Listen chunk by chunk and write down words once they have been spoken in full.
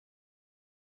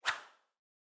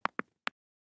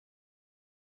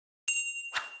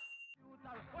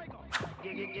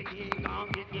We've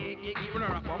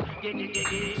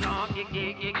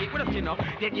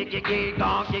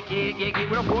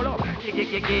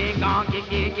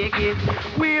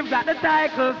got the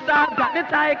cycle, Star's got the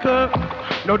cycle.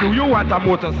 Now do you want a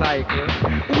motorcycle?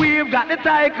 We've got the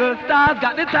cycle, Star's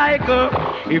got the cycle.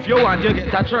 If you want, you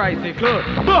get a tricycle.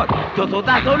 But so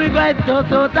that's only going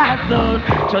so that's on.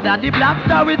 So that the Black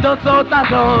Star with so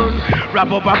that's on. Wrap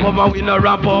up, and we no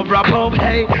wrap up,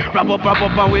 hey. Wrap up,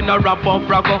 and we no wrap up.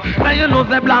 Now you know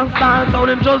the Black Star sound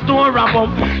them just don't wrap up.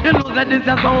 You know that this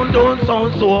sound don't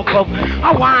sound so up.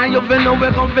 I want you to know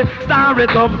we're going to start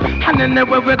it up. And then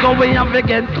where we go, we have to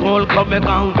get cold, come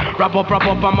down. Wrap up,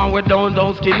 and we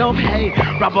don't skin up, hey.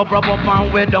 Wrap up,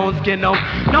 and we don't skin up.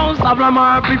 Now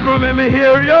Savanna-La-Mar people, let me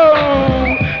hear you.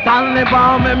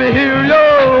 Taliban, let me hear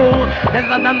you. There's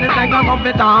a damn thing I'm going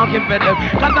to talk for them.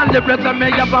 Cause the lyrics are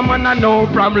made up, man, no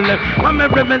problem. When me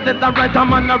ribbons it a right,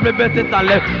 I'm on a ribbons it a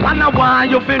left. And I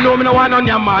want you to know me, no one on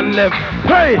your man left.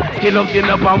 Hey, skin up,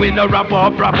 and we no wrap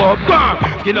up.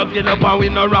 Skin up, and we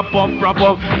no wrap up.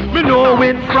 Me know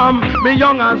it from me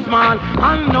young and small.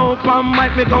 I know from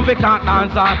Mike me come fi can't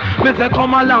dancer. Me say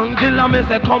come along, Dilla, me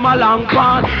say come along,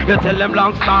 Paul. You tell them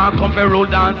Black Star come fi roll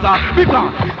dancer.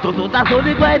 Because so that's how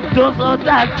the guy do so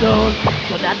that zone.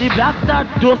 So that the Black Star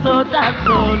do so that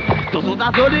zone. So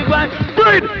that's how the guy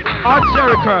breed. Hot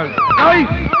Jericho.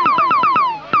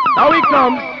 Now he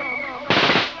comes.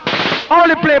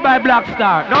 Only play by Black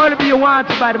Star. Now only be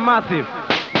wanted by the Massive.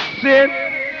 See?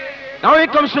 Now here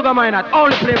comes Sugar Minot.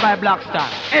 Only play by Black Star.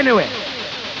 Anyway.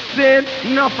 See?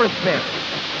 Enough respect.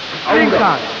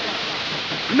 Lincoln.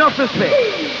 Enough respect.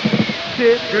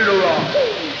 See?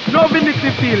 No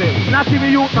vindictive feelings. Not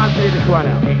even youth man play this one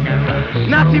now.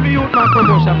 Not even youth man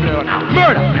promotion play one now.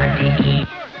 Murder.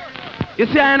 You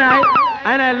see, and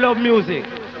I love music.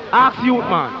 Ask youth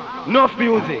man. Enough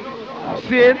music.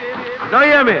 See? Now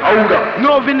hear me?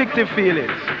 No vindictive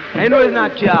feelings. I know it's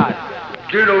not hard.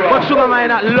 But Sugar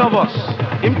Minot love us.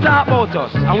 Him talk about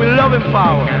us. And we love him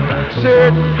forward. See?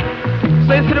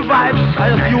 So you see the vibes? I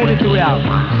just unity we have.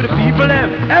 For the people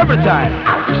them. Every time.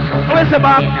 What's the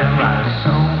back? The Black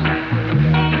Star.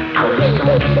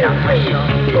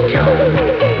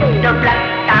 The Black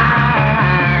Star.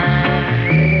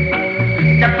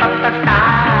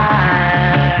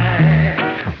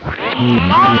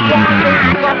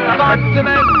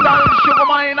 Continental Sugar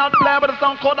Minot play, but the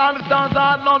song called all the stars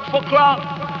are not for crap.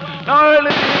 Now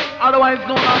really, otherwise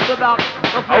known as the dark.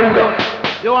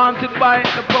 You want it by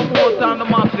the promoter and the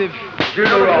Massive.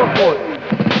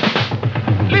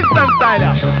 Listen,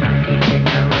 Tyler.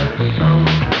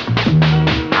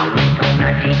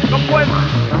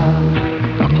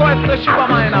 The quest the Sugar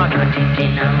Minot.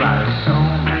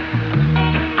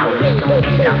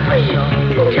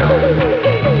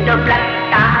 The Black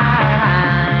Star.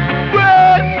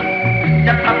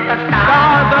 The Black Star.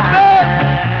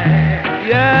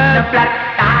 Yes. The Black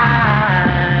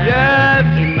Star. Yes.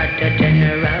 Him at the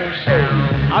general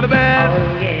sound. All the best. Oh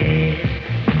yes.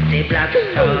 The Black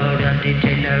Star of the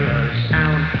general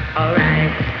sound.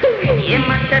 Alright. Him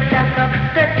at the top of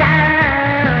the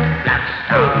town. Black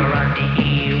Star of the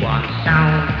E1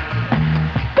 sound.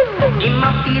 Him a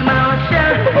feel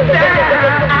myself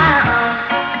down.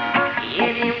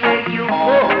 Anywhere you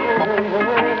go.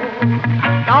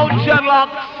 Now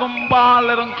Sherlock, some ball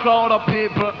and crowd of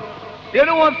people. You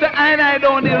don't want to say I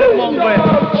don't need a mongrel.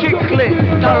 Chicklet,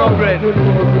 thoroughbred.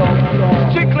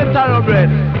 Chicklet, thoroughbred.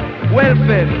 Well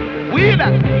fed. We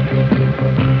that.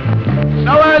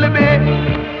 Now early me.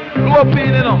 Blow up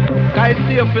in, you know. Guys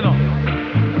safe, you know.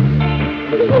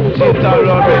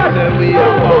 Thoroughbred, say we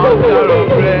are born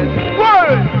thoroughbred.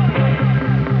 Word!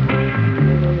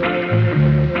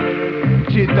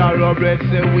 Thoroughbred,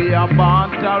 say we are born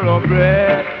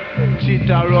thoroughbred.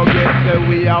 Thoroughbred, say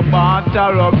we are born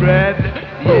thoroughbred.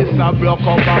 Yes, a block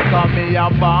up back of me a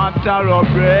born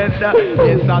thoroughbred.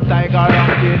 Yes, a tiger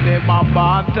and kill him a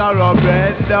born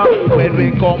thoroughbred. When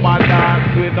we come and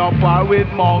dance, we no par with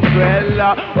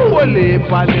mongrel. Holy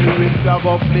lyrics of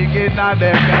a flicking on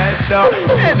them head.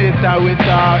 Anytime we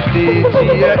talk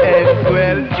DGS,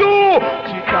 well,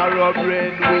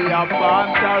 thoroughbred, we are born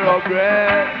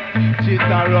thoroughbred.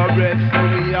 Thoroughbred, so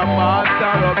we are born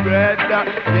thoroughbred.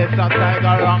 Yes, a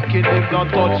tiger ranking him not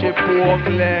touch a pork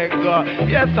leg.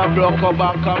 Yes, a block up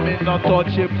and come in not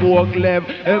touch a pork leg.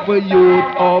 Every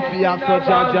youth up here, so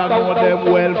judge and know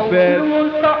them well fed.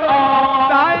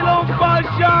 Style of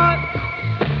fashion.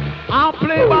 I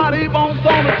play body bounce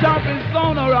on the champion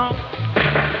sound around.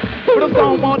 Put the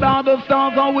song more down the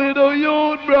stars and with the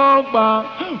youth broke back.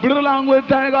 Put along with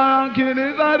tiger and kid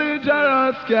is a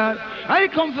dangerous cat. And he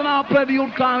comes and I play the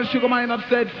youth called Sugar Minot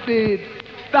said speed.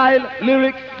 Style,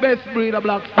 lyrics, best breed of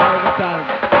black star of the time.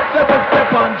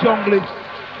 Step on junglist.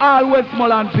 All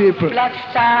Westmoreland people. Black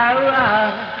star.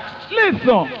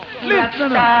 Listen. Black Listen.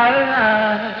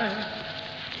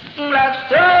 Black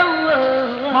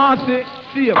star. Marcy,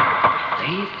 see him.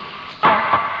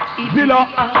 Zilla.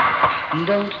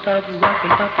 Don't stop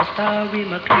rocking, Papa Star in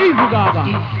my car. Easy Gaga.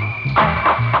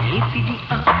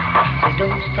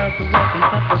 Don't stop rocking,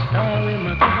 Papa Star in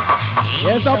my car.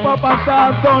 Yes, a Papa Star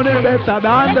sounding better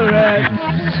than the rest.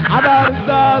 Other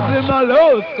stars in the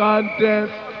lowest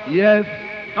contest. Yes.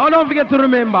 Now don't forget to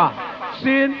remember,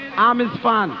 Sin, I'm his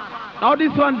fan. Now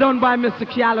this one done by Mr.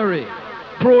 Calorie.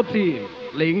 Protein.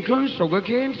 Lincoln,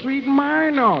 Sugarcane Street,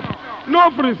 Minor. No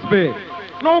free space.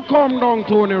 No come down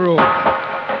Tony Road.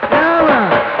 Yeah,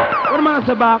 man. What am I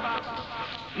say back?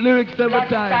 Lyrics every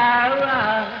time.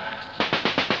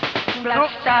 Black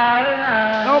star.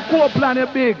 Now co-plan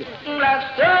it big.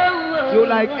 Black star. You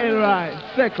like Elroy.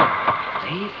 Second.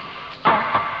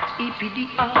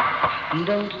 EPDR.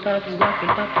 Don't stop rocking,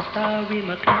 Papa Star in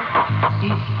my car.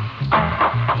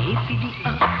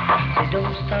 EPDR.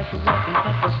 Don't stop rocking,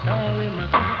 Papa Star in my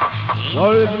car.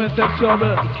 Always Mr.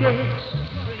 Trouble.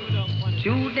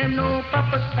 To them know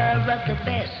Papa Star at the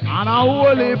best. And a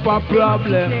whole heap of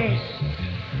problem.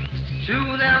 To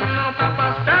them know Papa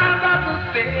Star at the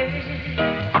best.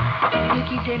 You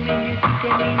keep them in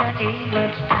a A1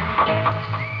 style.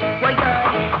 Why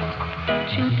God?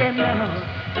 Shoot them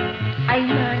now. I'm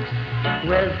not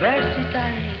well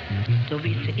versatile. So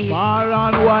it's it. Far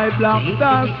and wide black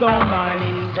star so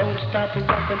nice. Don't stop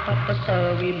rocking, Papa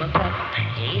Star in my car.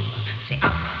 Say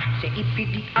up, say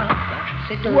ippity up.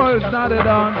 Say don't World's stop not a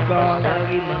rocking, dancer. Papa Star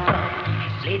in my car.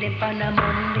 Play them on a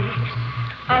Monday.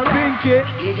 Alright. Pinky.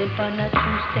 Play them on a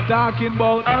Tuesday. Talking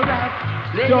about Alright.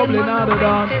 Play Dublin them on not a a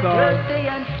dancer. Thursday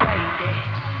and Friday.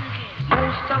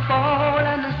 Most of all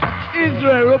on a Saturday.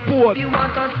 Israel report. You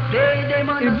want to play them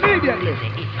on Immediately.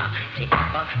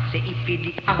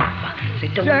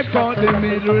 Check out the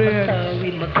mid-range.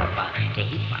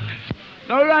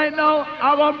 Now right now,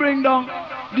 I'm going to bring down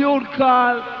the old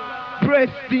called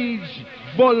Prestige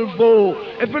Volvo.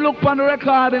 If you look on the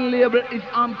recording label, it's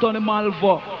Anthony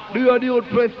Malvo. Do you the old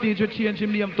Prestige, you change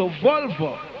him name to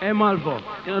Volvo? Hey, Malvo.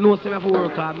 You know, say I have to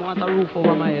work hard. I want a roof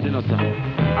over my head, you know, sir.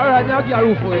 Alright, now get a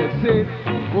roof over your head. Say,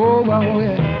 oh, wow,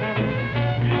 yeah.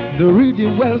 The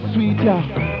reading well sweet, yeah.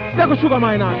 Take a sugar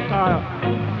mine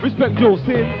on. Respect Joe,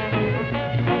 say.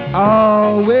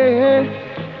 Away,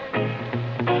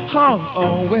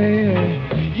 away,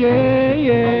 yeah,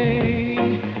 yeah.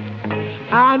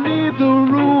 I need the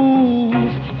roof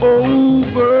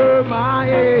over my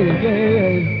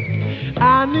head.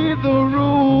 I need the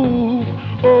roof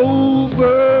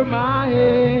over my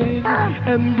head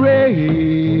and bread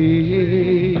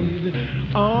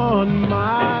on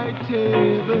my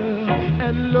table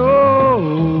and low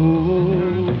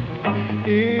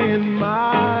in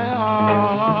my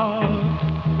heart.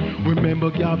 Remember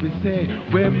Gabby say,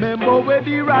 remember where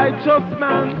the righteous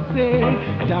man say,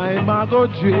 time I go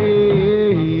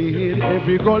dread,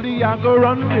 every gully I go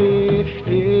run red.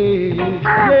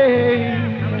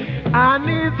 I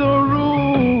need the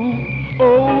roof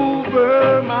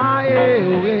over my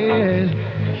head.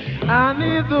 I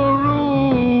need the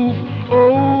roof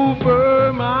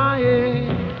over my head.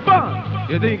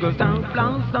 You think a sound,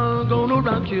 blank star gonna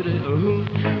rock you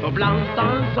there? A blank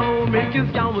star song make you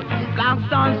scowl. Blank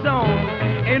star song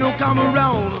ain't no come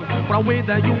around. But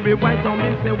whether you be white or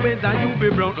me, say whether you be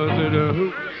brown.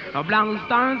 A blank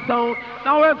star song.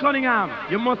 Now we're Cunningham.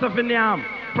 You must have been there.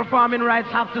 Performing rights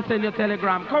have to send your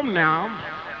telegram. Come now.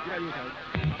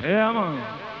 Yeah, man.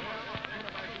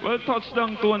 Well,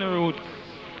 touchdown Tony Road.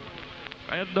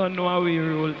 I don't know how we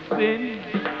roll. Sin.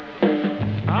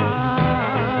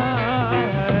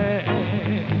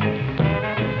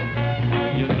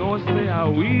 You know, say I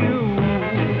will.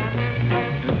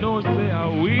 You know, say I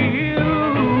will.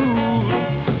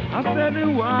 I said the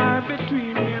war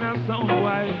between me and a sound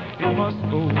white. It must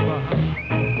over.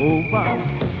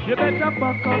 You better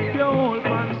back up your old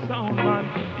man, sound man.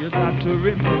 You got to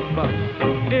remember.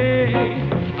 Hey,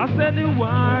 I said the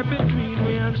war between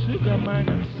me and Sugar Man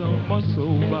and sound must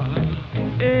over.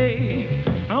 Hey,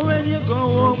 and when you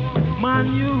go up,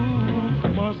 man, you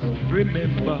must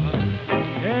remember.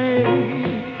 Hey,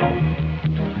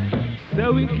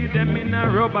 so we keep them in a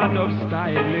rubber dub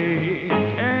style. Hey,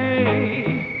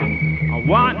 I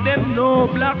want them no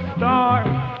black star.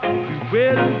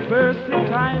 Well,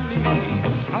 versatilely,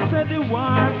 I said the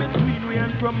war between we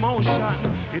and promotion,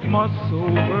 it must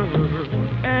over.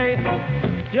 Hey,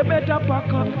 you better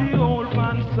pack up the old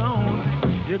fan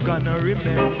sound, you're gonna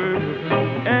remember.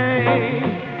 Hey,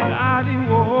 Daddy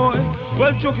boy,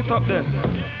 Well, choke it up then.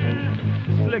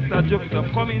 Select that, choke it up.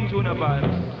 Come into the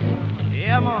vibes.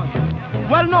 Yeah, man.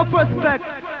 Well, no respect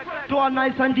to our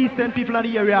nice and decent people in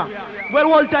the area. Well,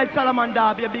 hold tight,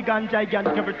 Salamander, be a big and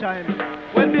gigantic every time.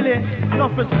 Well, Billy, no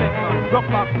respect, man. Rock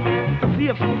back.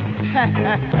 Safe.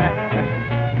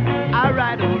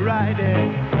 Alright,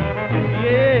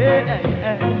 yeah.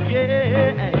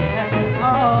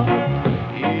 Oh,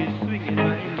 he's swinging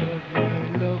my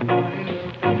love.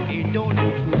 He don't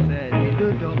look so sad in the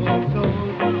dog soul.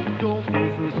 Don't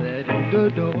feel so sad in the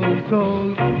dog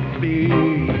soul. Baby,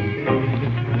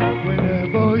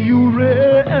 whenever you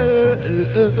ready,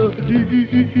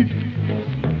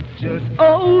 just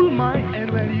hold my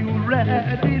hand when you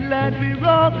ready. Let me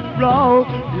rock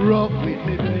with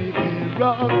me, baby.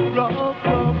 Rock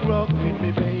with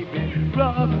me, baby.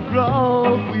 Rock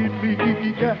with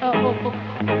me, girl.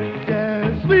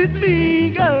 Dance with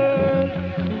me, girl.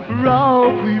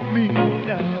 Rock with me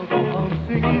now. I'm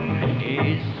singing,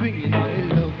 it's swinging, my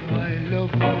love.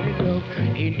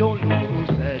 Ain't don't look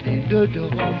so sad in the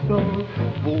dog soul.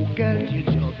 Forget your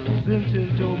troubles until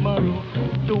tomorrow.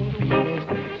 Don't be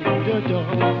upset in the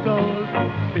dog soul,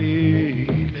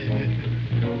 baby.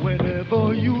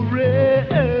 Whenever you ready,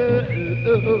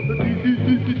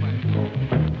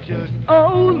 just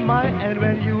hold my hand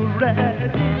when you ready.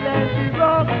 Let me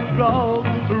rock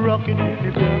it with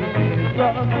me, baby.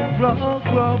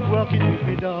 Rock it with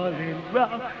me, darling.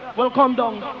 Rock. Well, come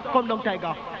down,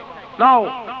 Tiger. Now,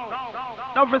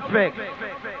 no respect.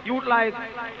 You like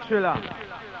Thriller.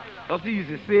 That's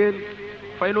easy, saying.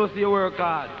 If you don't see you work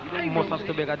hard, you must have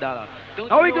to beg $1.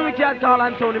 Now we can call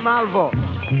Anthony MALVO.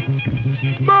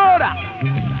 Murder!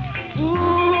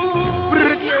 Ooh,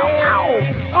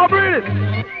 oh, breathe it!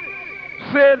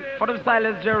 Sin for the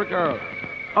silent Jericho.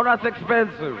 Oh, that's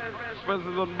expensive.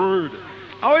 Expensive on brood.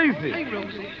 How easy?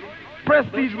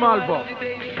 Prestige MALVO.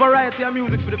 Variety of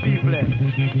music for the people.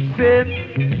 Sin,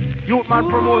 Youth Man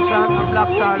Promotion and Black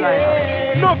Star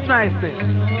Line. Enough nice things.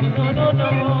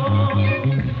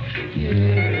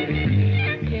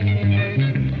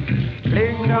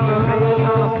 Playing down the rain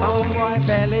on my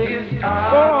belly.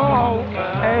 Oh,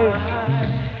 hey.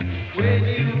 When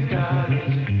you got it,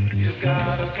 you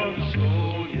gotta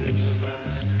control your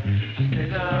mind. I said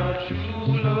now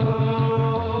true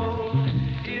love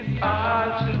is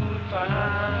hard to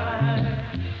find.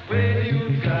 When you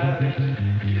got it,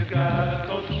 you gotta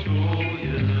control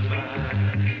your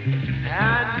mind.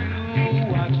 And you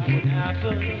watch what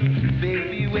happens,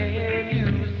 baby, when you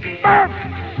say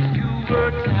you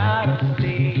worked hard to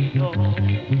stay home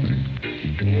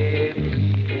every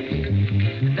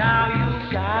day. Now you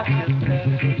got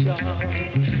yourself a job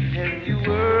and you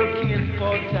working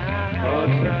for time.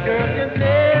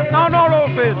 No,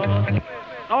 Rufus.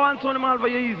 Now, Anthony MALVO,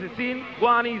 you easy. See? Go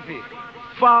on easy.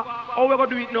 For how we're going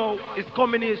to do it now is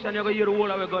combination. You're going to hear the whole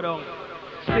of it go down.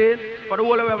 See? For the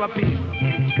whole of it have a piece.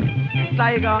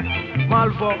 Tiger,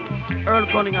 MALVO, EARL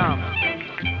Cunningham.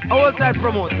 Our side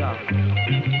promoter.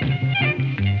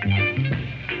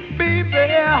 Baby,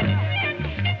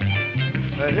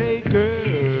 hey girl,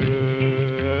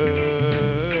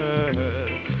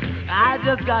 I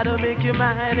just gotta make you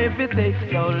mine if it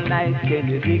takes all night. Can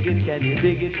you dig it? Can you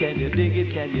dig it? Can you dig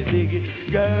it? Can you dig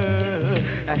it? Girl,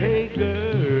 hey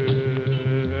girl,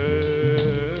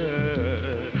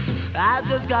 I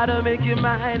just gotta make you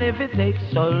mine if it takes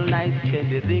all night. Can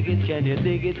you dig it? Can you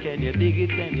dig it? Can you dig it?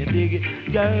 Can you dig it?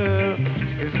 Girl,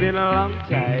 it's been a long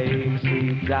time,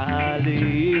 sweet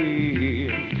darling,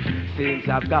 since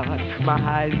I've got my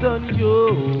eyes on you.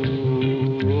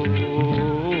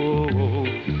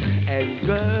 And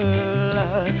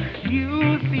girl,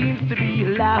 you seems to be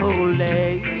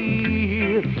lonely.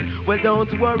 Well,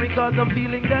 don't worry, cause I'm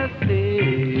feeling the same.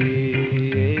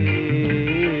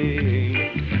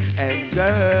 And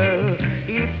girl,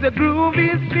 it's a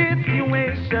groovy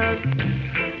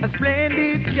situation, a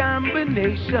splendid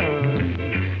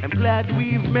combination. I'm glad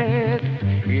we've met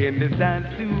in the dance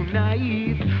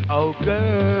tonight. Oh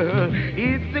girl,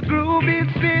 it's a groovy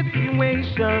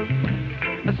situation,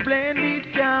 a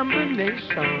splendid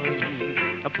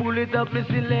combination. I pull it up, Miss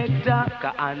Selector,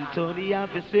 cause Anthony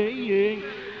have to saying.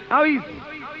 How is it?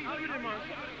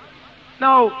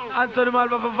 Now, Anthony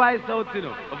MALVO have a voice out, you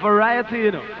know, a variety,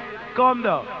 you know. Come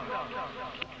down.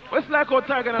 It's like how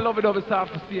Tiger and I love it over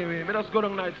soft to see me. Me just go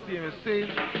down night to see me. See?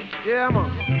 Yeah,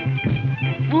 man.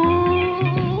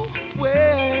 Ooh,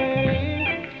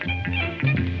 way.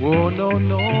 Oh, no.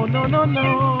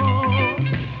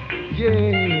 Yeah.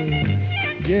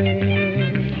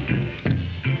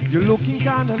 You're looking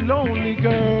kinda lonely,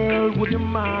 girl. Would you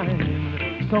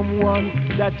mind someone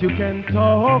that you can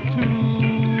talk to?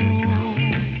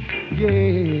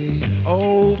 Yeah,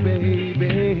 oh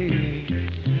baby,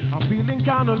 I'm feeling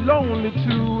kinda lonely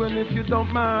too, and if you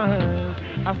don't mind,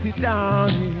 I'll sit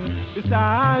down here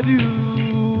beside you.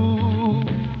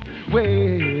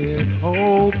 Well,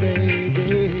 oh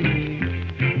baby,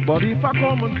 but if I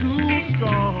come on too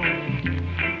strong,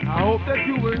 I hope that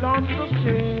you will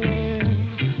understand.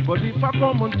 But if I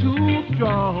come on too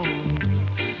strong,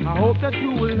 I hope that you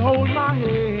will hold my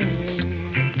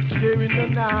hand, sharing the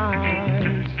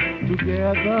night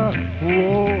together.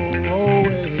 Whoa,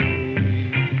 hey.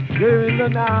 Sharing the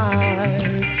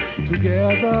night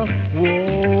together.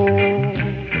 Whoa.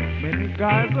 Many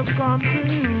guys have come to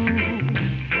you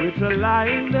with a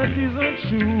line that isn't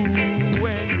true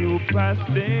when you pass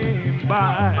them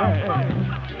by,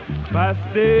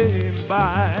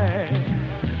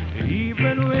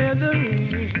 even with the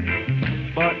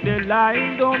ring, but the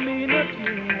line don't mean a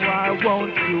thing. Why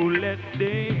won't you let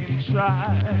them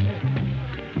try?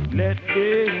 Let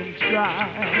them try.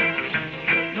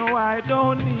 No, I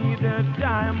don't need a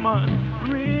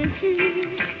diamond ring.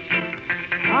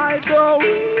 I don't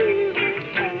even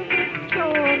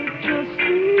want to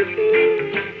see.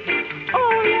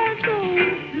 All I know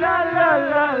is la la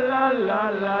la la la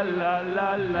la la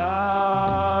la la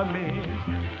me.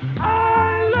 I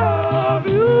love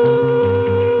you.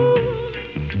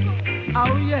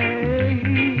 Oh yeah.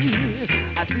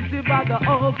 I sit by the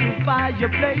open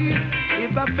fireplace.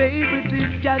 If my favorite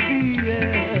is Jazzy,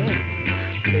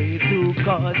 play two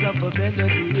chords of a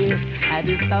melody, and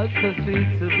it sounds so sweet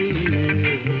to me.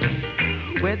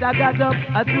 When I got up,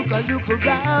 I took a look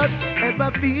around, and my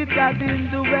feet got in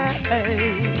the way.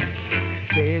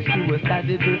 There she was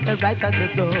standing with her right on the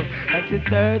door, and she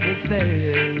turned and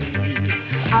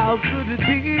said, how could it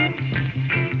be?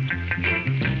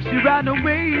 She ran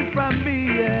away from me,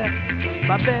 yeah.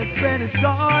 My best friend is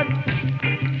gone,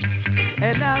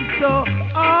 and I'm so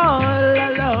all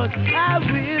alone. I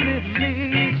really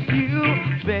miss you,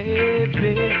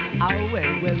 baby. Oh,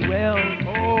 well.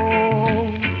 Oh,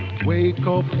 wake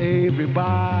up,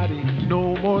 everybody. No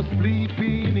more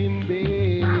sleeping in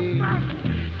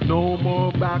bed. No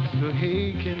more backs to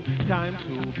aching. Time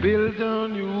to build a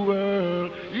new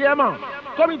world. Yeah, man.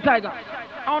 Come in, Tiger.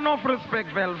 Enough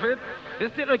respect, Velvet. They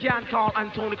still can't call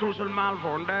Anthony Crucial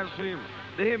MALVO, and that's him.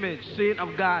 The image, saint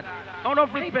of God.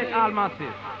 Enough respect, all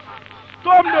masses.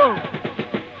 Come down.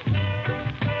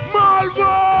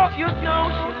 MALVO! You know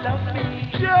she loves me.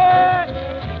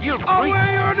 Yeah! You're oh,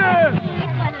 where you there?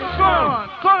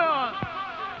 Come on.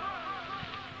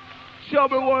 Sure,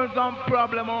 we want some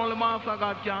problem, only Master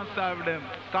God can't solve them.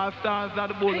 Cause stars are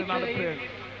the bullet on the place.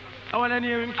 I want to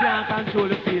hear him can't control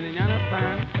the feeling, you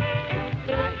understand?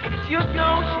 You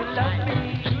know she loves me.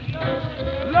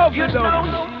 Love you me, know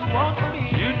she wants me.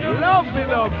 You love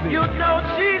me. You know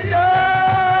she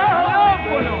loves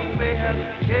me.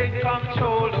 Can't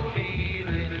control the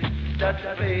feeling that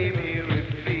the baby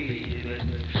revealing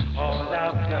all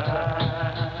I've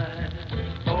got.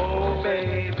 Oh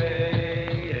baby,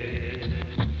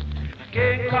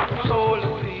 can't control the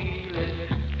feeling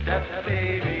that the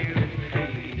baby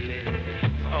revealing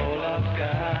all I've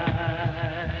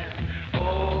got.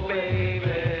 Oh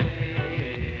baby,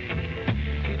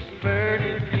 it's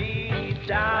burning me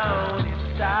down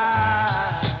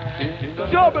inside.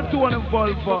 Job and two and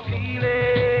involved.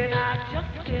 Feeling I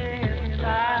just can't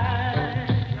hide.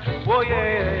 Oh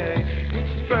yeah,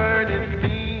 it's burning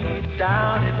me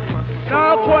down in my soul.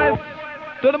 Now, quest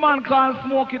to the man called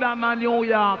Smokey down in New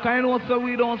York. I know so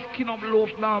we don't skin up loaf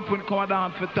lamp when come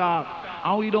down for talk.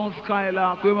 And we don't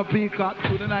skylark, we my peacock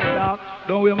to the night dark,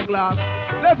 don't wear my glass.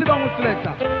 Let's sit down with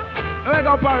selector. Let me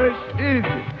go parish,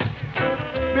 easy.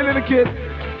 Billy the Kid.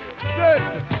 Good.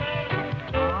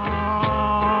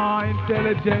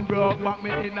 Intelligent bro, back me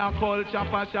in a culture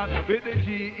fashion with the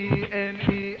GENERALKNOWLEDGE.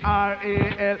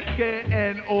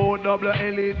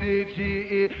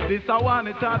 This I want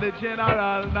it on the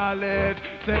general knowledge.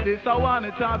 Say this I want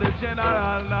it on the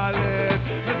general knowledge.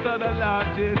 Mr. the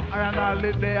largest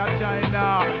iron they are China.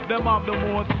 Them have the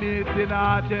most meat in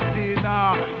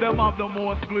Argentina. Them have the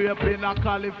most grape in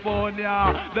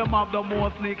California. Them have the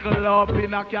most nickel up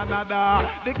in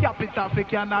Canada. The capital for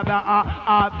Canada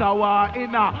Ottawa.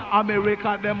 In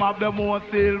America, them have the most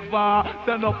silver.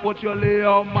 Send up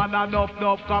petroleum and enough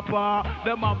copper.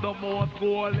 Them have the most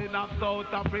gold in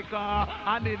South Africa.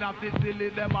 And in Sicily,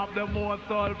 them have the most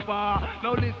sulfur.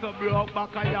 Now listen, bro,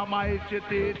 back I am my history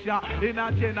teacher. In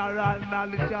a general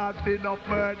knowledge, sin of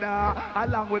murder.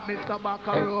 Along with Mr.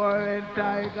 Baccarat and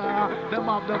Tiger. Them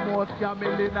have the most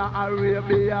camel in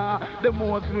Arabia. The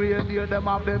most reindeer, them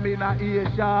have them in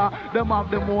Asia. Them have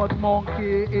the most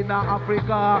monkey in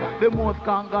Africa. The most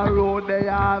kangaroo youth, they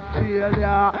are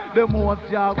Australia. The most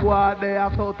jaguar, they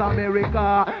are South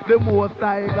America. The most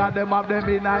tiger, them have them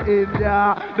in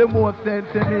India. The most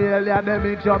sentinel, them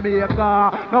in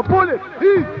Jamaica. Now pull it,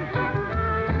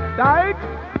 Dyke.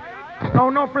 Now,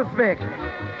 enough respect.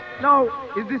 Now,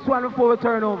 is this one before we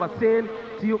turn over? Saying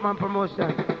to Youth Man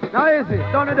Promotion. Now, is it?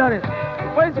 Done it.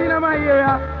 What you see in my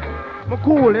area? I'm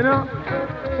cool, you know?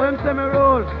 So I'm saying me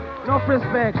roll. Enough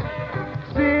respect.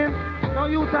 See? Now,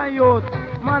 youth and youth.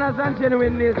 Manners and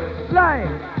genuineness.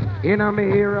 Fly. In a me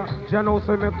era, Jano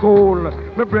say me cool.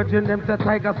 Me brethren them say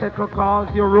tiger settle cause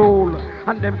you rule.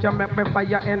 And them can make me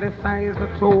fire any size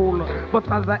of tool.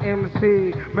 But as a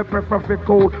MC, me prefer fi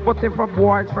cool. But if a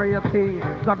boy try a thing,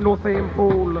 God no say him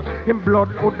fool. Him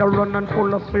blood out the run and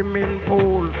full of swimming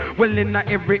pool. Well in a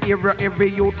every era, every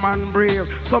youth man brave.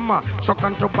 Some shock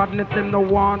and to badness them no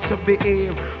want to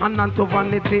behave. And unto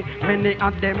vanity, many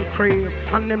of them crave.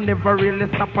 And them never really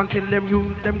stop until them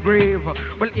use them grave.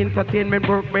 Well entertainment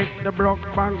work break the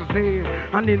BRUK bang save.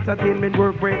 And entertainment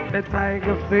work break the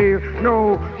tiger save.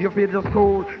 No, you feel just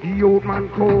cool, youth man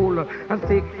cool. And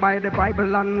stick by the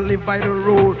Bible and live by the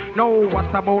rule. No,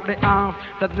 what about the half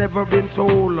that's never been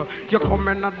told? You come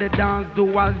in at the dance,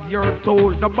 do as you're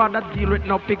told. Nobody deal with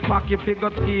no pickpocket, figure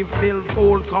thief, fill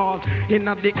full cause. In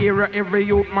the era, every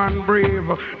youth man brave.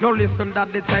 No listen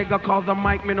that the tiger cause the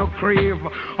mic me no crave.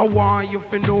 I want you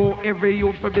to know every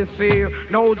youth to be safe.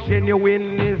 No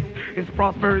genuineness is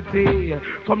prosperity.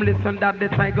 Come listen that the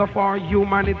tiger for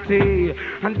humanity.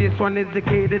 And this one is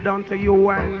dedicated unto you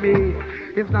and me.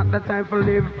 It's not the time for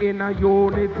live in a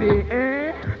unity,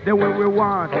 the way we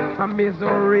want a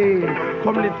misery.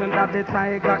 Come listen that the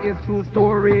tiger is true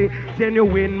story.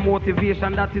 Genuine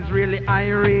motivation that is really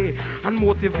irie. And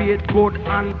motivate good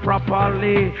and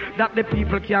properly. That the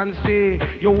people can say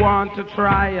you want to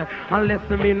try. And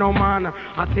listen me no man,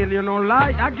 I tell you no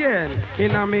lie again.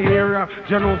 In a me era,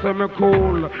 you know say me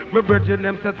cool. Me brethren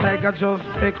them say tiger just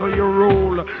take your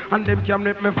rule. And them can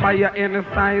make me fire any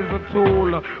size of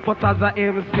tool. But as a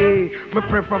MC, me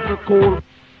prefer for cool.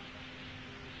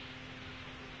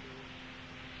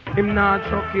 Him not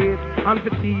chuck it, and for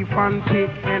thief and pick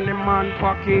any man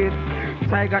pocket.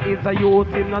 Tiger is a youth,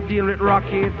 him not deal with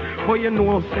rocket. But you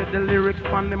know, said the lyrics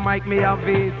on the mic, me have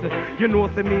it. You know,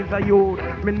 say me is a youth,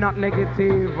 me not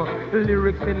negative. The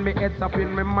lyrics in me head up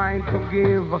in my mind to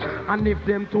give. And if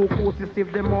them too close,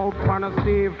 if them out wanna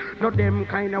save. No them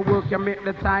kind of work, you make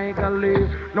the tiger live.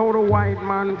 Now the white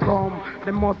man come,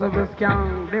 they must have a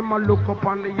scam. They might look up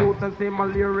on the youth and say my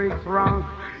lyrics wrong.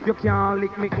 You can't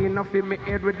lick me in and fill me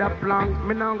head with that plank.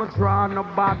 Me not go try no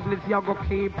badness, you go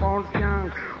keep on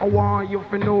skank. I want you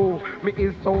to know, me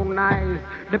is so nice.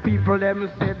 The people them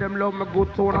say them love me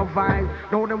good tone of vibe.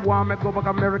 Now them want me go back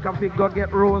America fi go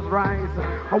get Rose Rice.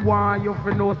 I want you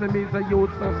to know, say me is a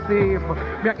youth so safe.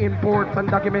 Me imports and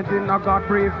documents in a God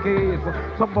briefcase.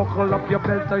 So buckle up your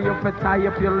belt so you fi tie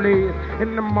up your lace.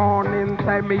 In the morning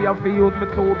time me have to use my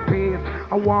toothpaste.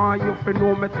 I want you to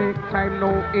know me take time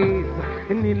no ace.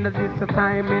 In this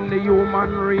time in the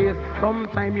human race,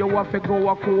 sometimes you have to go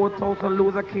a courthouse and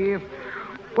lose a case.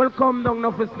 Welcome down,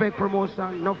 enough respect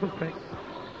promotion, enough respect.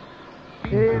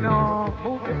 Hey no,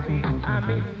 move your feet, I'm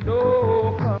in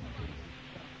no.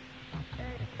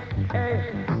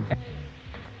 Hey,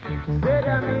 said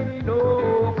I'm in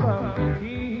no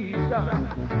competition.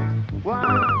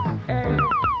 One, hey,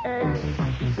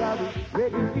 sorry,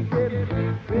 ready to get.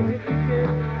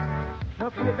 No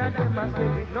fear that them must say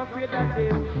it, no fear that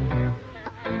them.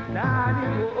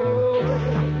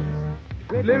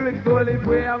 Lyrics only,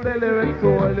 we have the lyrics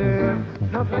only.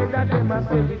 No fear that them must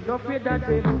say it, no fear that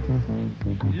them.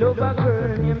 Love a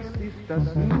girl named Sister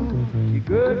Sue. The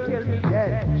girl tell me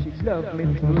that she love me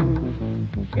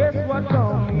too. Guess what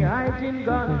told me I didn't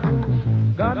gone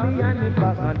through. Got me on the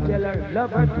back and tell her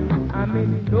love her too. I'm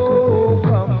in no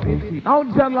competition. Now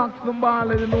John locks the ball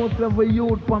and the notes of a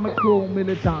youth from a crew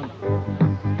militant.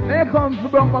 Here comes the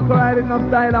BRUK back riding of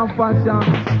style and fashion.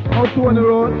 Out on the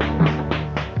road.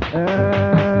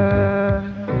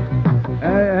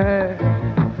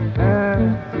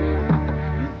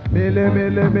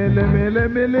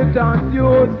 Militant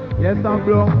youth. Yes, I'm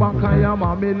BRUK back, I am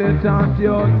a militant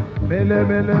youth.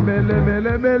 Militant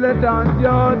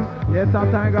youth. Yes,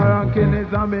 a tiger ranking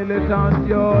is a militant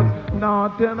youth. Now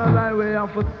tell no lie, we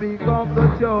have to speak of the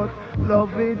truth.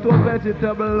 Love me to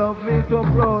vegetable, love me to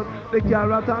fruit. The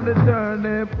carrot and the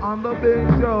turnip and the big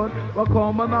shot. But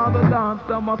come another dance,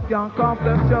 the must can't off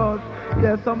them shots.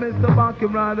 Yes, I'm Mr.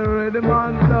 Banking Rider, ready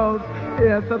man clothes.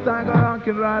 Yes, a tiger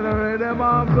ranking rider, ready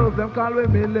man clothes. Them call me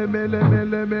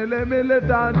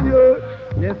militant youth.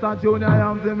 Yes, a junior, I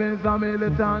am the Mr.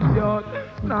 Militant youth.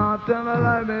 Now tell a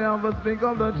lie, me have to speak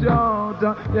of the truth.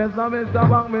 Yes, a Mr.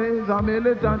 Bank, me is a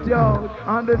militant youth.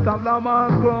 And the Savanna-La-Mar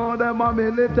crew, them a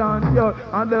militant youth.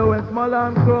 And the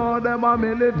Westmoreland crew, them a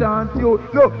militant youth.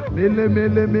 Look,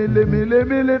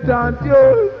 militant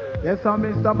youth. Yes, a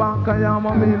Mr. Bank, I am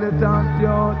a militant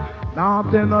youth. Now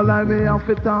tell no lie, me have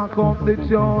to talk up the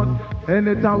truth.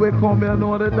 Anytime we come here,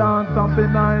 know the dance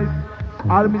something nice.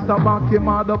 All Mr. Bank him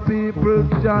are the people's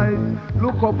choice.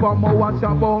 Look up on my watch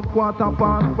about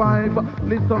 5:15.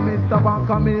 Listen, Mr. Bank,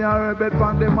 me a rebel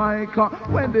from the mic.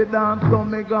 When they dance, so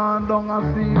me gone down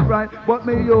and see right. But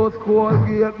me use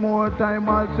Colgate more time,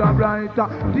 ultra brighter.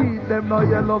 Teeth them no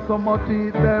yellow, so my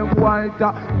teeth them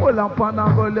whiter. Hold up on a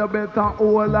girl, you better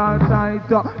hold her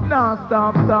tighter. Now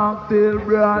stop talk till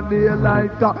broad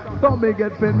daylight. So me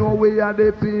get to know we are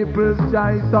the people's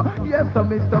choice. Yes,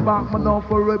 Mr. Bank, me know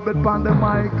for rebel from the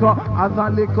mic. As a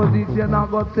little DJ,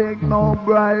 not go take no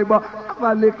bribe. As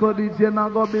a little DJ,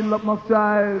 not go build up my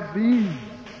style.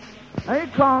 Here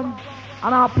comes,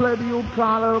 and I play the youth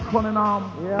called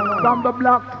Cunningham from the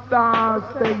Black Star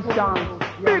Station.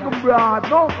 Big and broad,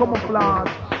 no camouflage.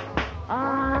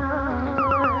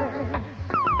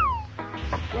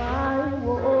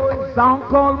 Sound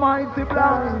called Mighty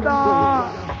Black Star.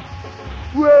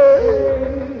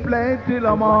 Way, play till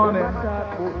the morning.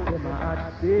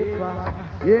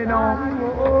 You know,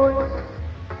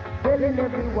 telling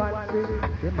everyone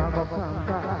them a go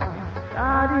conquer.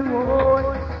 Daddy boy,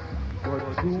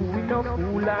 but you we no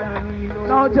fool and we know.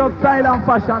 Now just silent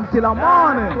fashion till the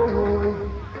morning. I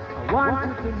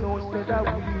want you to know that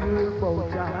we will bow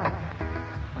down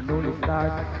and only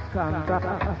start conquer.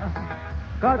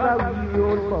 'Cause I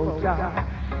will bow down.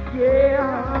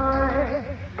 Yeah.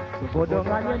 So go down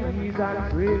on your knees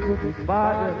and pray to the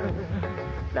Father.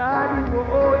 Daddy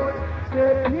boy,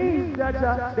 say please,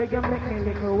 Jaja, they can make me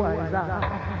little wiser.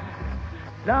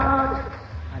 Lord,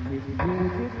 and if you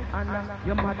this honor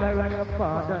your mother and your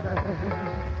father,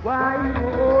 why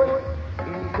boy,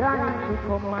 in time to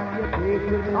come and your day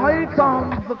will be. Here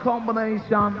comes the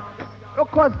combination. Your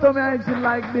customization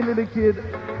like Billy the Kid,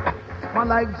 man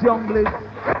like Junglist,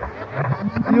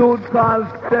 youth called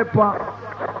Stepper,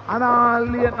 and all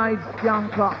late night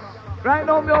skanker. Right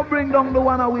now, me bring down the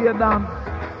one away dance.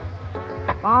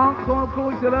 Uncle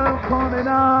Crucial coming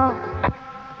up.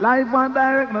 Live and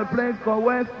direct, my place called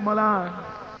Westmoreland.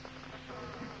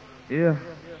 Yeah.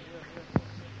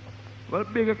 Well,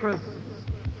 bigger Chris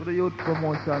to the youth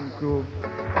promotion crew.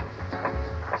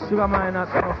 Sugar mine not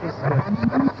enough respect.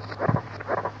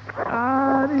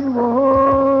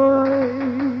 Anyway,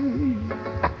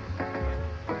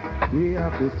 we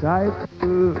have the type.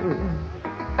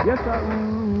 Yes, I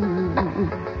will.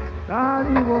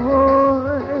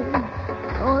 Anyway.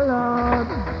 Oh Lord,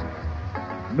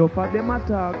 no for them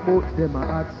attack, but them a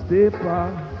hot stepper.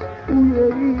 Ooh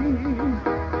yeah,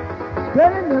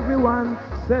 telling everyone,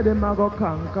 say them a go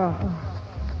conquer.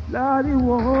 Lordy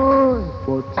won,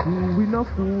 but you we no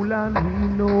fool and we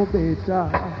know better.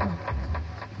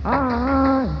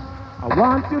 I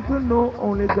want you to know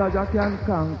only Jaja can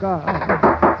conquer.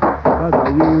 'Cause I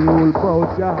will rule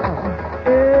about ya.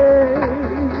 Hey,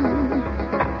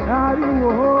 Lordy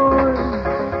won.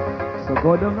 So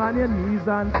go down on your knees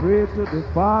and pray to the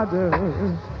Father.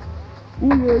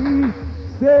 Ooh yeah,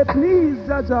 say please,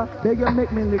 Jaja, beg you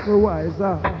make me little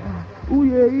wiser. Ooh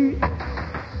yeah,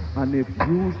 and if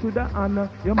you should honor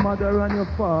your mother and your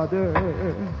father,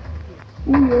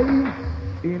 ooh yeah,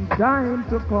 in time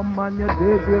to come and your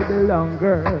days will be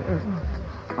longer,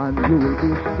 and you will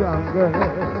be stronger,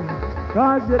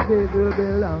 'cause your days will be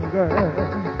longer.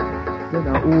 So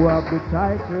now who have the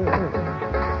title?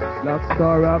 Black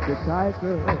Star of the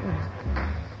title,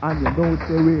 and you know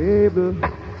say we able.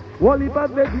 Wally but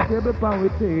vegetable pan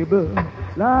with table.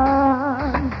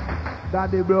 Lord,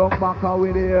 Daddy broke back out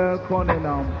with the EARL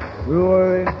Cunningham.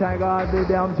 Roaring tiger, the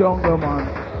damn jungle man.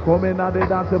 Coming at the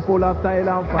dance full of style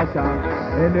and fashion.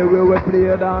 Anyway we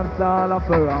play dance all of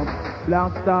around.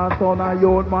 Black Star son and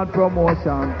youth man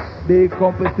promotion. Big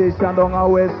competition down a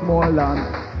Westmoreland.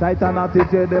 Sight and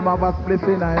attitude, them have a split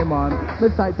in a man. Me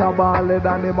sight a ballad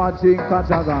and him a drink a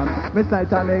dragon. Me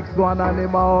sight a next one and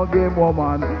him a game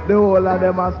woman. The whole of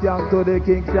them a skank to the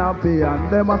king champion.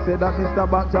 Them a say that Mr.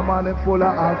 Banchaman is full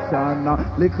of action.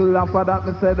 Little after that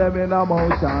me say them in a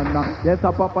motion. Yes,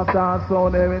 a Papa Star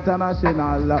sound them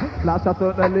international. Flash out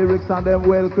the lyrics and them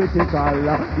well critical.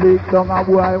 Leak down a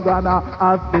boy gonna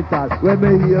hospital. When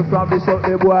me hear from the show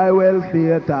the boy well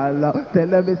fatal. Tell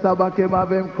them Mr. Bank him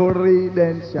have him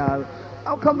credential.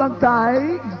 How come that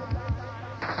tight?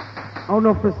 Out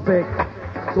of respect.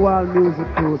 to all music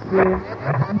too, see?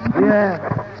 Yeah.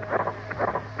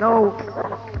 Now,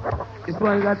 this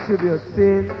one is a tribute,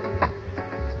 see?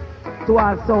 To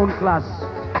all sound clash,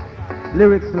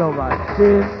 lyrics lovers,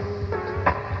 see?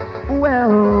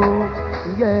 Well,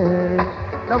 yeah.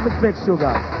 Don't respect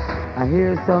sugar. I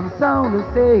hear some sound and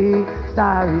say,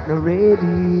 star it not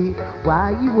ready.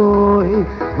 Why you boy?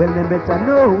 Well, they better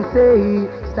know, say,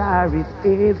 star it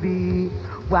heavy.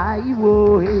 Why you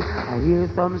boy? I hear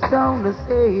some sound and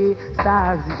say,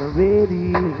 stars it not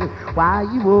ready. Why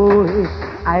you boy?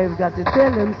 I've got to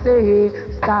tell them, say,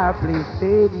 star play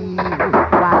steady.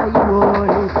 Why you boy?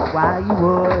 Why you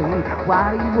boy?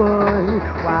 Why you boy?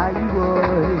 Why you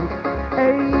boy?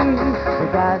 Hey, we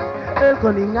got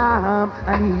Cunningham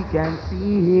and he can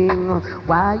sing.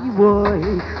 Why you boy?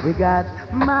 We got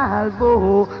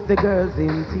MALVO, the girls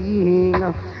in ting.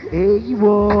 Hey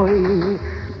boy,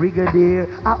 Brigadier,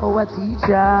 our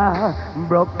teacher,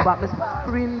 BRUK back my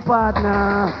sparring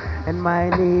partner. And my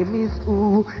name is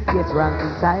Who Gets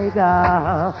Ranking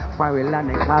Tiger. Maryland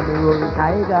and Cameroon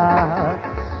Tiger.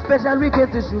 Special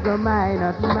request to Sugar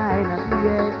Minor,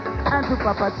 yeah. And to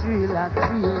Papa Trilla,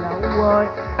 boy.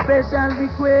 Special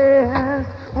request,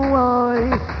 boy,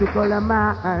 to Color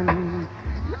Man.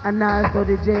 And also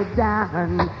the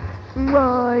Jedan,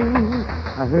 boy.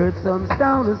 I heard some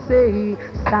sound to say,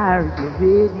 star you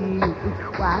ready.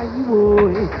 Why you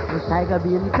boy? The tiger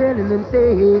been telling them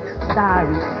say, star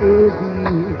is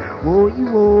heavy. Whoa, you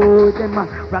boy, them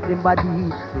rock them body,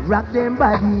 move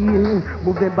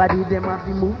them body, them have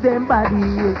to move them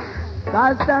body.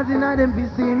 Cause stars in them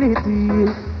vicinity,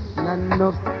 not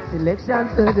enough selection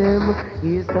for them.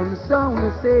 Here's some song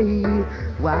to say,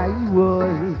 why you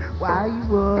boy, why you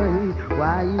boy,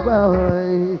 why you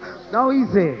boy. Now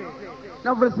easy.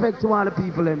 Now respect to all the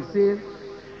people, them see.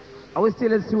 I will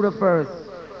still let's do the first.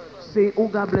 Say, oh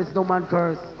God bless, no man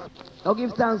curse. Now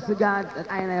give thanks to God that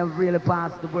I have really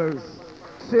passed the verse.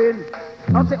 See,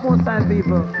 I'll take more time,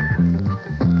 people.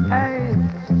 Hey,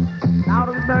 out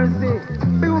of mercy.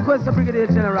 Big request to Brigadier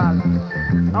General.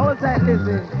 All tight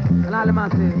listen, and all the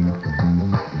masses.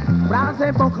 Brown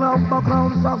say, buckle up,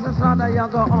 success under you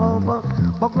go up.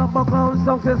 Buckle up,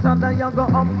 success under you go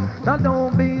up. Now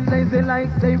don't be lazy like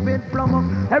David Plummer.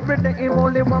 Every day him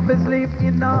only want to sleep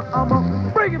in a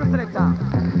armor. Bring him a selector.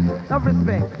 No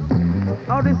respect.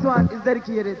 Now this one is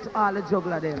dedicated to all the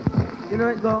juggler them. You know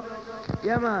it go?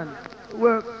 Yeah man.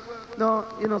 Work, no,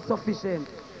 you know, sufficient.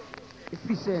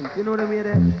 Efficient, you know what I mean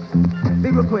there?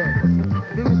 Big request,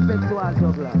 big respect to all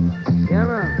juggler. Yeah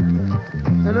man.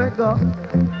 You know it go?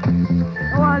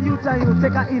 Now all you tell you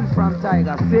take a in from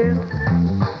Tiger, see?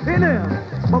 In here.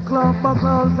 Buckle up,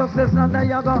 success under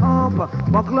you go up.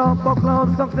 Buckle up,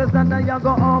 success under you go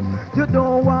up. You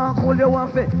don't want cool, you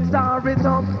want to start it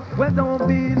up. Well, don't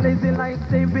be lazy like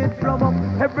David Plummer.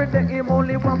 Every day him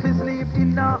only want to sleep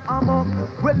in a hammock.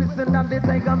 Well, listen that the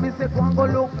tiger me say go and go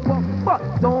look for.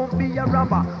 But don't be a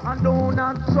robber and do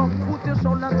not jump. Put your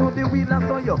shoulder to the wheel and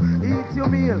so you eat your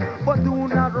meal. But do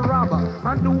not rob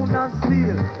and do not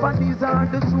steal. But these are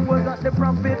the truths that the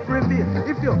prophet reveal.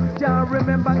 If you can't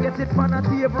remember, get it from a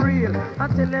table reel.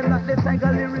 And tell them that the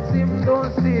tiger lyrics him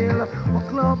don't steal.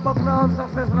 Buckle up,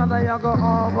 success now you go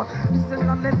up. Listen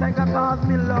that the tiger cause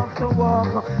me love to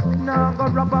walk. Me nah go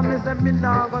rob and me say me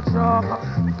nah go truck.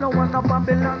 No one up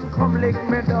Babylon come lick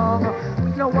me down.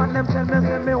 No one them tell me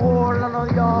say me whole and no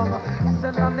young.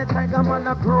 Listen that the tiger man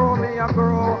a grow, me a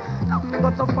grow. Me go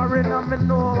to foreign and me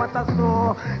know what I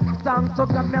know. Thanks to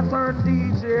God me a turn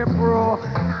DJ pro.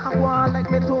 I want like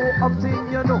me to up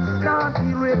thing, you know. Can't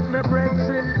deal with me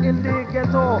brethren in the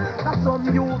ghetto. That's some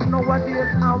youth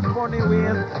nowadays have funny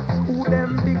ways. Who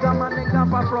them bigger man they got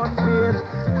a front page.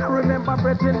 I remember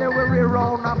brethren they were real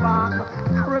round a back.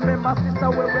 I remember sister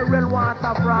we were real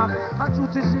water frog. And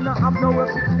truth is she not have no work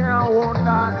sitting there and want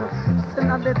that. Still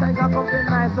not the tiger come the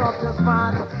nice up the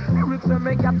spot. Lyrics will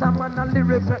make a man and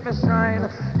lyrics make me shine.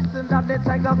 Still not the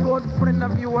tiger good friend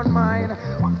of you and mine.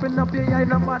 Open up your eye,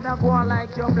 no matter go on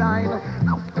like you're blind.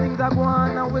 Things are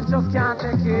going and we just can't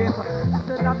take it.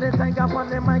 Still not the tiger on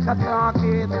the mic a talk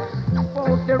it. Left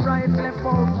out the right, left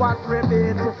out what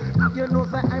ribbit. You know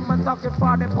say I'm a talking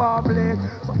for the public.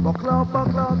 So buckle up,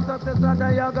 success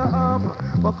ladder you go up.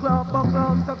 Buckle up,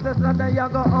 success ladder you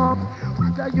go up.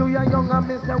 Whether you are young or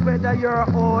miss whether you're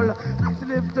old. Let's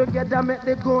live together, make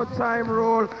the good time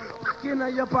roll. Back in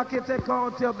your pocket, take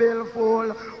out your bill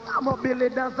full. I'm a Billy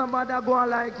dance, somebody go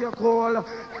like you're cool.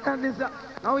 And this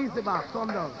now easy back, come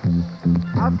down.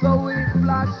 After we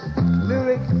flash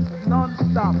lyrics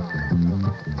non-stop.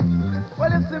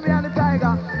 Well, you see me and the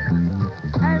tiger.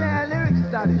 And lyrics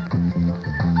daddy.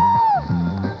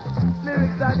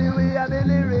 Lyrics daddy, we are the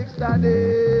lyrics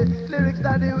study. Lyrics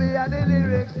study, we are the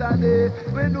lyrics study.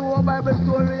 We know Bible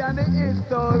story and the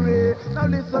history. Now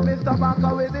listen, Mr.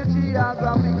 Banker with the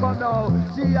geography. Come now.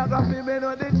 Geography, me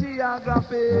know the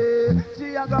geography.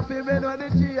 Geography, me know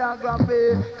the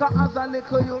geography. Cause as a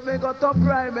little youth, me go to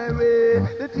primary.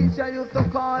 The teacher used to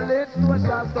call it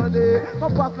social study. My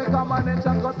pass me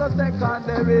combination go to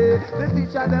secondary. The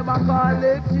teacher them a call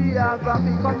it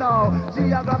geography. Come now.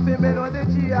 Geography, me know the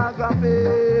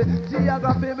geography.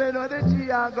 Geography, me know the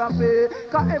geography.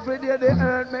 Cause every day the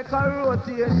earth make a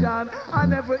rotation.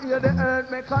 And every year the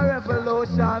earth make a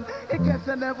revolution. In case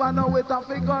you never know it, I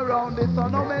figure around the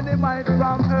sun. How many miles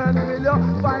from earth will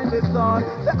you find the sun?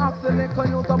 The accident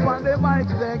can use up on the mic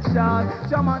section.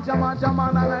 Jaman,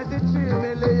 I 93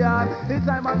 million. This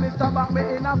time I Mr. Back me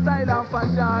in a style and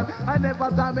fashion. I never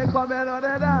time me come in on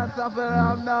the dance for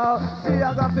them now.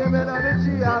 Geography, me know the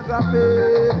geography.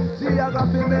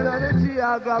 Geography, me know the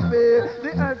geography.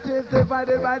 The earth is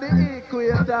divided by the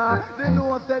equator. The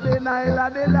north of the Nile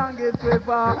and the longest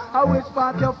river. I which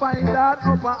part you find that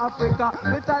upper Africa.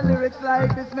 With a lyrics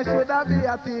like this, me should have be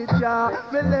a teacher.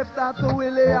 Me left out to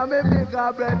Willie and me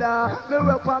bigger brother. Me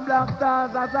work on Black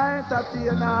Stars as an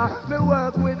entertainer. Me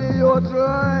work with the youth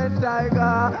and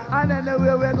tiger. And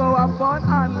anyway we go have fun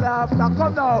and laughter.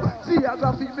 Come now,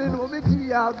 geography, me know me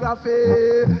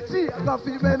geography.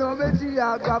 Geography, me know me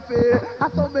geography. I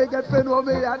saw me get to know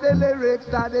me and the lyrics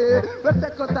study. We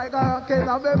take a tiger and kill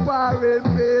and me foreign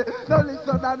me. Now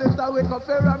listen and this I wake up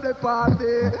from the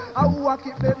party. I walk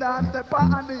keep the dance step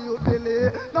and the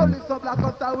utility. Now listen black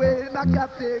us away in a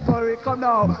category. Come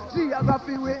now,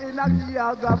 geography we in a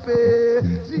geography.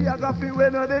 Geography we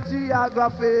know the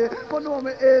geography. But know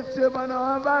me history but know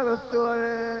a Bible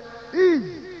story.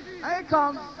 Easy. Here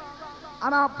comes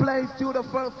and I play to the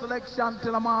first selection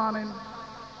till the morning.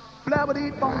 Play with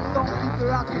the bounce, don't keep the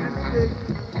rocking and stick.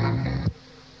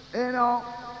 You know,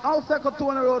 I'll second 2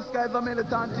 on the road, guys, a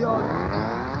militant yard.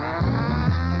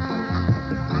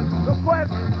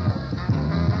 Request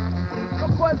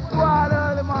squad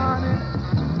early morning.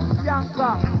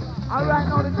 Yanka. And right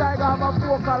now the tiger have a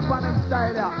vocal on him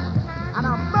style there. And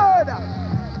a murder.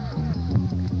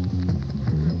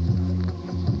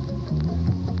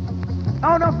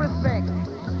 Now enough respect.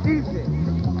 Easy.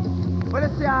 Well,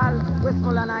 let's see all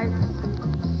Westmoreland nights.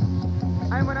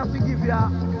 I'm gonna have to give you a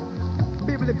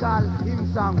biblical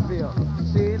hymn song for you.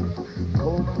 See?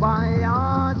 Kumbaya,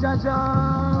 Jaja.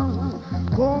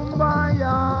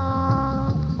 Kumbaya.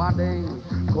 Bading.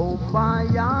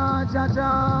 Kumbaya,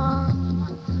 Jaja.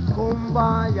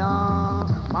 Kumbaya.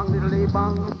 Bang diddly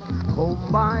bang.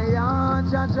 Kumbaya,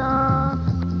 Jaja.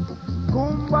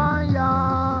 Kumbaya.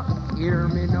 Hear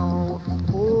me now.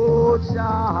 Oh,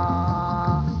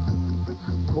 Jah.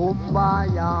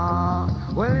 Kumbaya.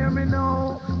 Well, hear me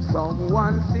now.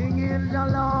 Someone singing the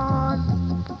Lord.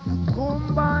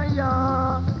 Kumbaya.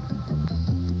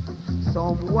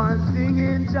 Someone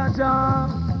singing Jaja.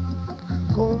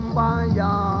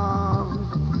 Kumbaya.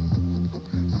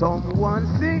 Someone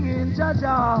singing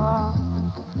Jaja.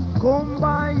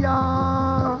 Kumbaya.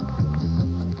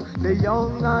 The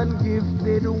young and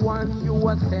gifted one you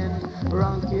attend,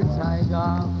 ranking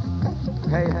tiger.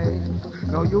 Hey, hey,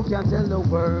 now you can tell the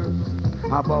world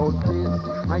about this,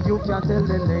 and you can tell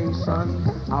the nation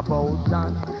about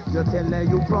that. You tell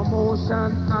you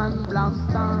promotion and Black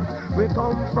Star. We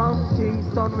come from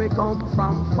Kingston, we come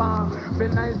from far. We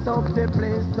nice up the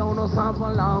place down to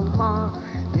Savanna-La-Mar.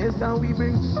 Yes, and we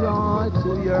bring joy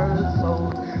to your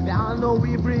soul. I know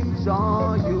we bring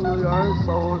joy to your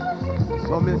soul.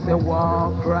 So me say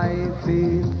walk right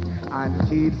in and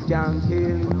keep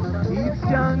skanking, keep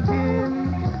skanking.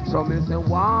 So me say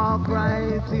walk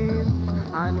right in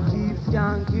and keep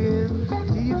skanking,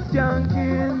 keep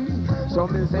skanking. So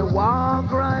me say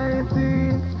walk right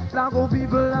in, like old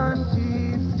people and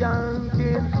keep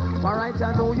skanking. Alright,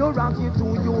 I know you're rocking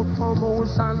to youth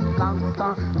promotion,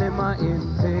 gangsta, them a in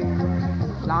thing.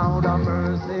 Lord of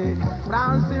mercy,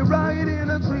 Nancy right in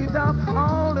the treetop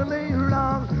all the day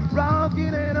long,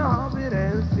 rocking and hopping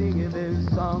and singing this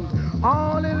song.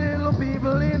 All the little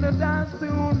people in the dance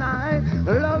tonight,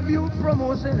 love you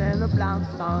promotion and the Black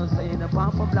Stars and the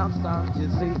Papa Black Star. You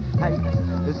see, hey,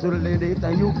 it's really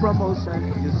the you promotion.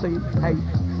 You see, hey,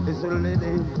 it's really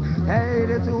hey,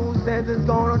 the two said it's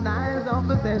gonna nice off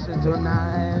the session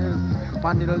tonight.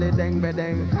 Pandiddly deng be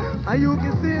deng. And you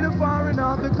can see the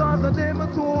foreigner because of them a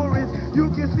tourists.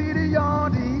 You can see the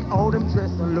yardie, all them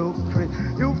dress and look pretty.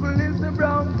 You can listen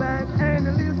brown back and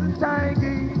listen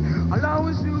tigy. Along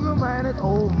with sugar man and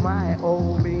oh my,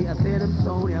 oh me. I said them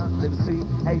Sonia, them sweet,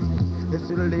 hey, them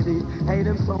little lady, hey,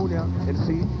 them Sonia, them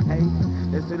sweet, hey,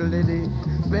 them little lady.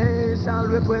 Special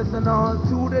request and all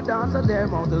to the dancer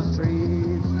them on the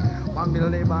street. Bang the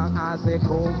bang, I say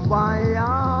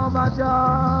kumbaya,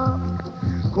 baja,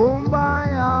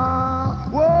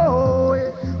 kumbaya,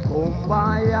 whoa,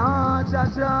 kumbaya,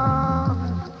 cha-cha.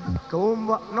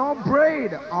 No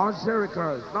braid or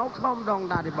shirikers. Now come down,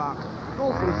 daddy back.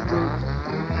 No fish too.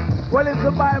 Well, it's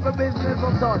the Bible business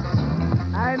of such.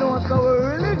 I know it's our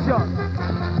religion.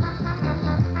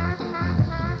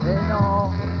 They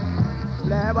know.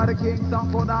 Play by the king, some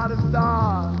put out the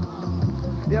stars.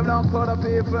 They have not called the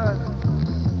people.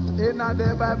 In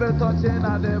the Bible, touching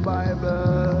the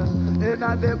Bible. In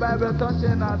the Bible,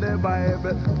 touching the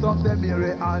Bible. Some say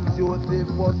Mary and Joseph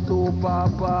was two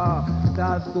papa.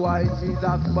 That's why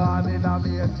Jesus born in a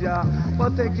manger.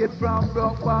 But take it from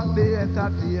BRUK back the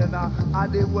entertainer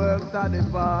and the works of the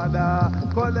Father.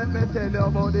 Come let me tell you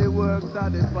about the works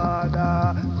of the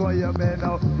Father. Come you may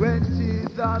know when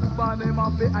Jesus born him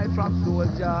off the eye from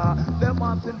soldier. Them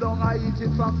man sit down and eat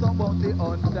it from some bounty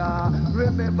hunter.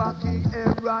 Remember King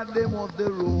Herod, them was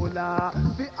the ruler.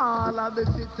 The all of the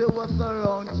city was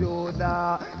around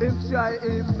Judah. Him try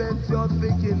him best just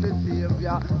to kill the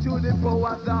Savior. Through the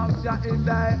powers of Jah in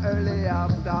die early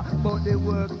after. But the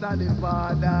works of the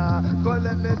Father. Come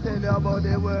let me tell you about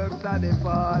the works of the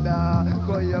Father.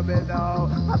 Come you me now.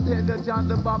 I tell you John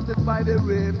the Baptist by the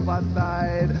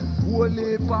riverside.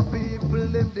 Holy for people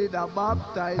them did a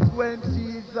baptize. When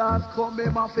Jesus come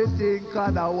him off a think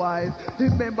otherwise.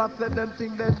 Remember said them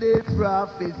thing that they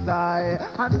prophesy.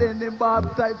 And then him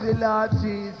baptize the Lord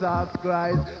Jesus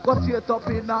Christ. Go straight up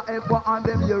in the heaven and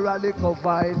them you rally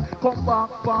combine. Come back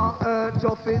from earth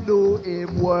just to do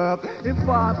him work. In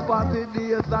fast 40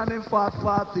 days and in fast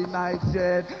 40 nights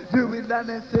yet. Doing the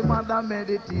next and the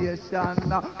meditation.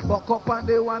 Buck up on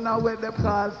the one where them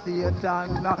call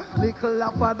Satan. Little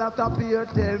up that appear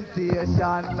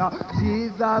temptation.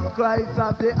 Jesus Christ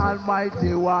as the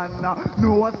Almighty One.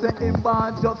 No say him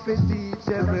born just to teach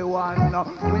everyone.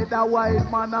 With a white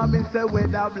man and me say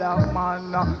with a black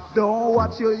man. Don't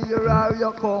watch your ear or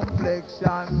your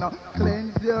complexion.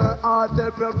 Cleanse your heart,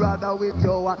 help your brother with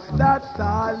your one. That's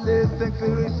all listen to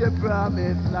reach your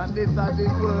promise. And these are the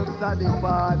works of the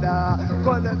Father.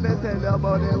 Come let me tell you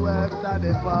about the works of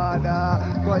the Father.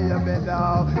 Come you me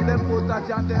now. They put a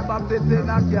John the Baptist in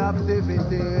a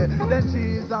captivity. Then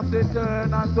Jesus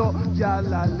returned unto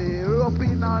Galilee.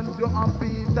 Roping unto and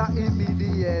Peter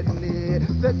immediately.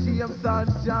 The James and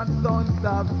John sons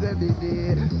of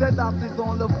Zebedee. Said that is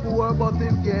only 4, but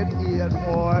him get 8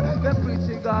 more. Them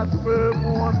preaching gospel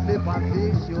mostly on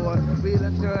the shore.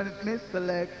 We'll turn it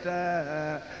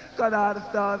misselector. God all the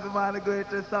stars, man, the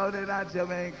greatest sound in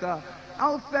Jamaica.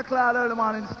 I'll say Cloud early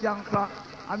morning skank clock.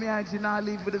 I mean, I did not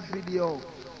leave with the video.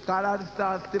 God all the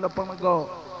stars still up on the go.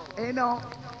 You know.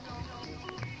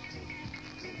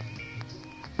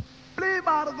 Play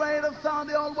by the greatest sound,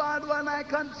 the old world when I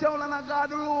control and I got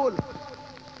the rule.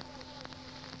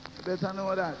 You better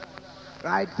know that.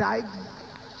 Right, Tigers?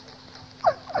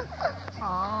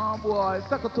 Oh boy,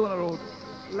 second tone of road.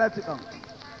 Let it down.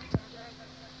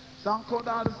 Song called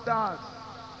All the Stars.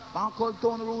 Man called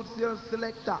Tone Roots here,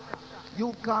 selector.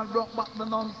 You can't rock back the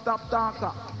non-stop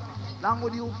talker. Long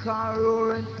with you can't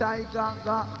roaring tiger,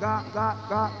 ga, ga, ga,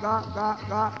 ga, ga, ga,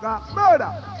 ga, ga,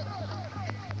 murder.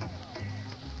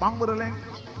 Bang with a link.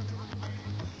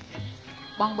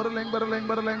 Bang with a link, with a link,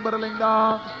 with a link, with a link,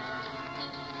 dog.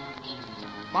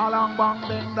 Balang bang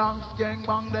ding dong, skeng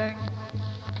bang ding.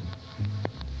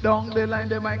 Down the line,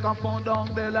 the microphone,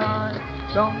 down the line.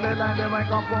 Down the line, the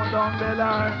microphone, down the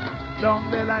line.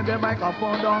 Down the line, the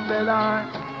microphone, down the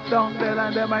line. Down the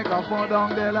line, the microphone,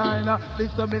 down the line.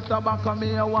 Listen, Mr. Backer,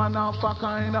 me a one of a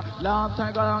kind. Last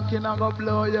time I can go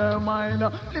blow your mind.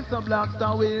 Listen,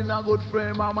 Blackstar, we in a good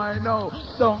frame of mind now.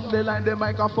 Down the line, the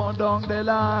microphone, down the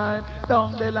line.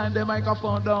 Down the line, the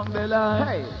microphone, down the line.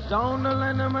 Hey, down the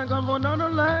line, the microphone, down the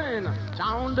line.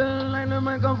 Down the line, the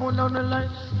microphone, down the line.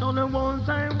 Down the one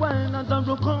time when I time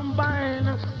to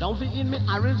combine. Don't forget me,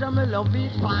 orange, and me love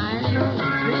it fine.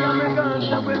 Me and me girls,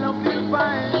 that we love it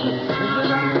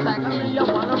fine. Like me, you're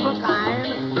one of a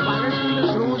kind. Polish in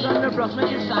the shoes and the brush make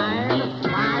it shine.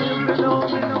 I am below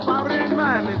me, no foreign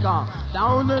man.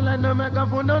 Down the line, the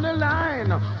microphone on the line.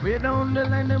 We down the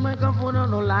line, the microphone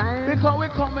on the line. Because we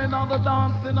coming on the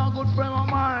dance in a good frame of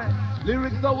mind.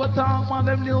 Lyrics our talk, man,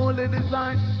 them newly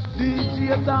designed.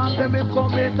 DJ talk, them him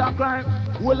commit a crime.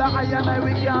 Well, I and I,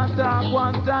 we can't talk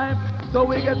one time. So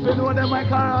we get to know the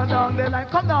mic around down the line.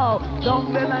 Come now,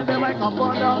 down the line, the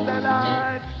microphone down the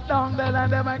line. Down the line,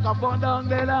 the microphone down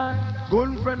the line.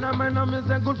 Good friend of mine, I'm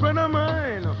a good friend of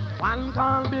mine. One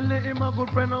can't believe him, a good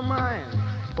friend of mine.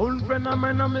 Good friend of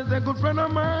mine, I'm a good friend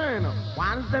of mine.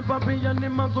 One step up in your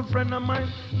name, a good friend of mine.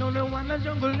 No, the one that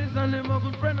jungle is a name, a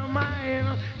good friend of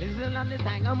mine. Listen on the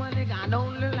tiger, man, they got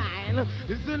down the line.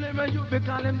 Listen to you, they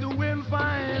call him doing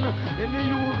fine. In the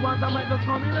youth, want I might just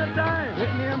come in a time.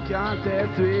 His name can't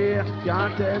test we,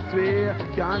 can't test we,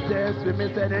 can't test we. Me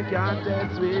say they can't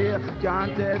test we,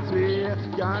 can't test we,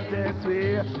 can't test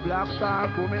we. Black star,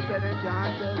 who me say they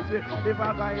can't test we. If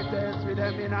a guy test with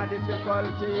them in a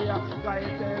difficulty, guy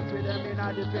test with them in a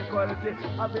difficulty.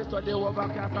 I've been study over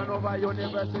Casanova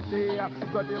University,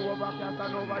 study over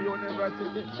Casanova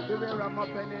University. We will ram up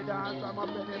any dance, ram up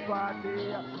any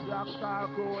party. Black star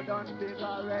crew done big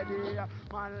already.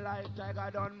 Man like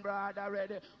Tiger done broad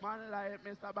already. Man like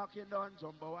Mr. Bucky done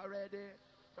jumbo already.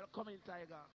 Well, come in, Tiger.